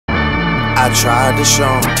I tried to show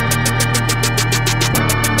 'em.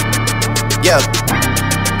 Yeah.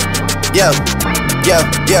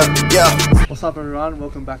 What's up everyone,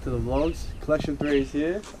 welcome back to the vlogs. Collection 3 is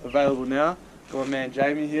here, available now. Got my man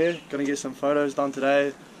Jamie here, gonna get some photos done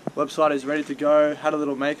today. Website is ready to go, had a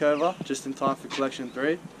little makeover just in time for collection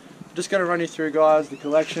 3. Just gonna run you through guys the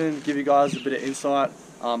collection, give you guys a bit of insight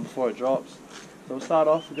before it drops. So we'll start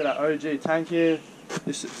off, we've got our OG tank here.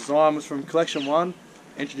 This design was from collection 1,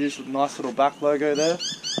 introduced with a nice little back logo there.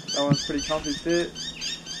 That one's pretty comfy fit.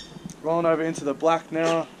 Rolling over into the black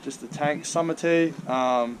now, just the tank summer tee.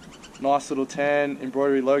 Nice little tan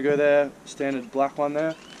embroidery logo there, standard black one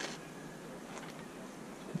there.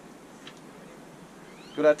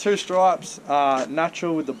 Got our 2 stripes,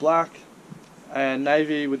 natural with the black and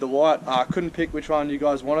navy with the white. Couldn't pick which one you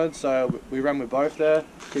guys wanted, so we ran with both there.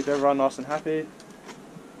 Keep everyone nice and happy.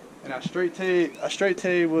 And our street tee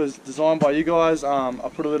was designed by you guys. I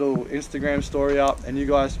put a little Instagram story up and you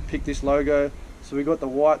guys picked this logo. So we got the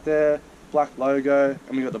white there, black logo,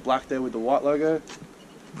 and we got the black there with the white logo.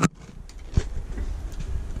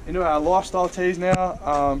 Into our lifestyle tees now.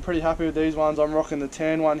 I'm pretty happy with these ones. I'm rocking the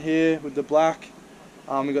tan one here with the black.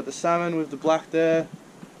 We got the salmon with the black there.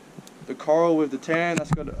 The coral with the tan,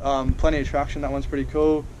 that's got plenty of traction, that one's pretty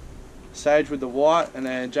cool. Sage with the white, and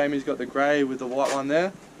then Jamie's got the grey with the white one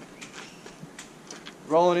there.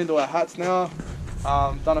 Rolling into our hats now.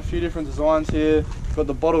 Done a few different designs here. Got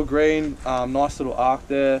the bottle green, nice little arc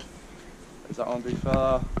there. There's that one big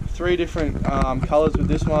fella. 3 different colours with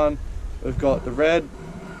this one. We've got the red,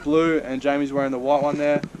 blue, and Jamie's wearing the white one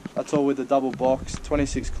there. That's all with the double box,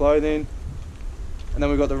 26 clothing. And then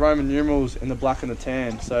we've got the Roman numerals in the black and the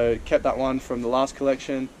tan. So kept that one from the last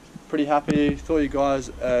collection. Pretty happy. Thought you guys,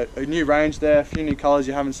 a new range there, a few new colours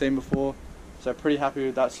you haven't seen before. So pretty happy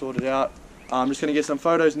with that sorted out. I'm just gonna get some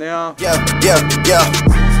photos now. Yeah.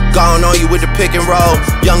 Gone on you with the pick and roll.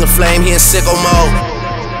 Younger flame, he in sicko mode.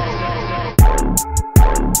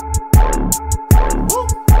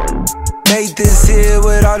 Made this here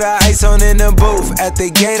with all the ice on in the booth. At the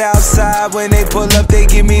gate outside, when they pull up, they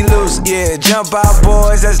give me loose. Yeah, jump out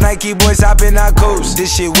boys, that's Nike boys hopping our coast.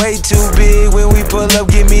 This shit way too big, when we pull up,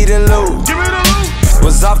 give me the loot.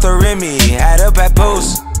 Was off the Remy, had up at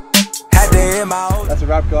post. Had to hit my own. That's a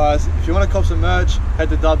wrap guys. If you want to cop some merch, head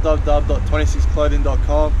to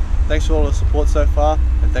www.26clothing.com. Thanks for all the support so far,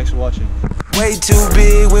 and thanks for watching. Way too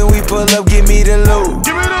big, when we pull up, give me the loot.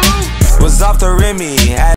 Was off the Remy.